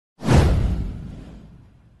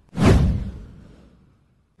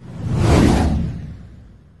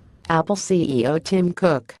Apple CEO Tim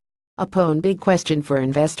Cook. APOne big question for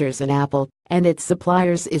investors in Apple and its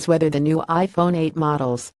suppliers is whether the new iPhone 8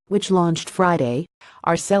 models, which launched Friday,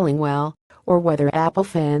 are selling well, or whether Apple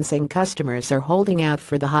fans and customers are holding out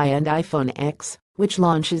for the high-end iPhone X, which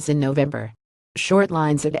launches in November. Short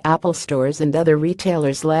lines at Apple stores and other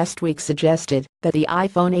retailers last week suggested that the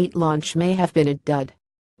iPhone 8 launch may have been a dud.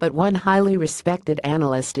 But one highly respected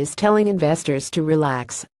analyst is telling investors to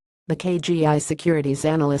relax. The KGI Securities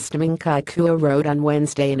analyst Ming-Chi Kuo wrote on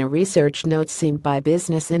Wednesday in a research note seen by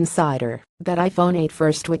Business Insider that iPhone 8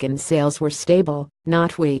 first weekend sales were stable,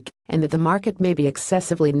 not weak, and that the market may be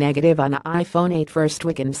excessively negative on iPhone 8 first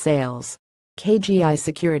weekend sales. KGI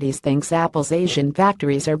Securities thinks Apple's Asian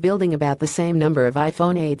factories are building about the same number of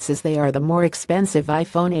iPhone 8s as they are the more expensive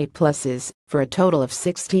iPhone 8 Pluses, for a total of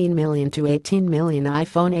 16 million to 18 million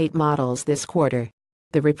iPhone 8 models this quarter.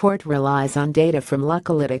 The report relies on data from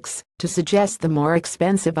Luckalytics to suggest the more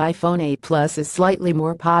expensive iPhone 8 Plus is slightly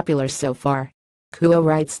more popular so far. Kuo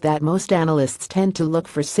writes that most analysts tend to look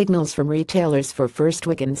for signals from retailers for first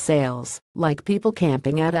weekend sales, like people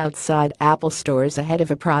camping out outside Apple stores ahead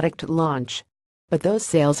of a product launch. But those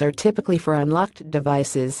sales are typically for unlocked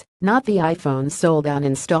devices, not the iPhones sold on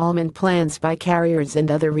installment plans by carriers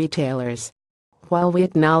and other retailers. While we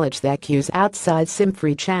acknowledge that queues outside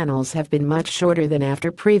SIM-free channels have been much shorter than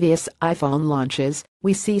after previous iPhone launches,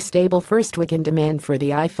 we see stable first weekend demand for the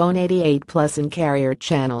iPhone 88 Plus in carrier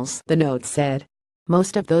channels, the note said.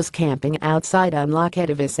 Most of those camping outside unlock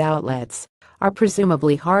device outlets are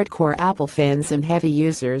presumably hardcore Apple fans and heavy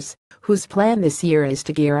users, whose plan this year is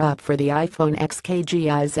to gear up for the iPhone X.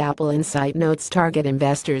 KGI's Apple Insight notes target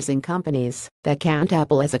investors in companies that count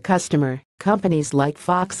Apple as a customer, companies like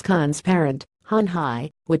Foxconn's parent, Hon Hai,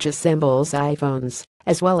 which assembles iPhones,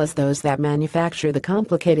 as well as those that manufacture the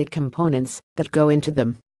complicated components that go into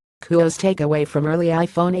them. Kuo's takeaway from early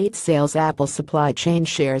iPhone 8 sales: Apple supply chain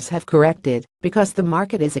shares have corrected because the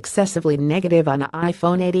market is excessively negative on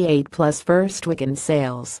iPhone 88 Plus first weekend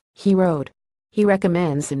sales, he wrote. He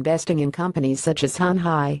recommends investing in companies such as Hon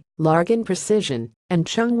Hai, Largan Precision, and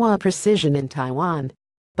Chunghwa Precision in Taiwan.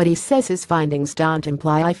 But he says his findings don't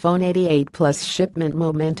imply iPhone 88 Plus shipment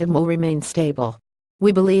momentum will remain stable.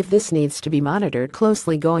 We believe this needs to be monitored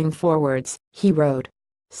closely going forwards, he wrote.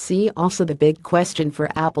 See also: the big question for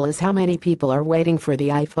Apple is how many people are waiting for the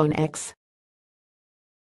iPhone X.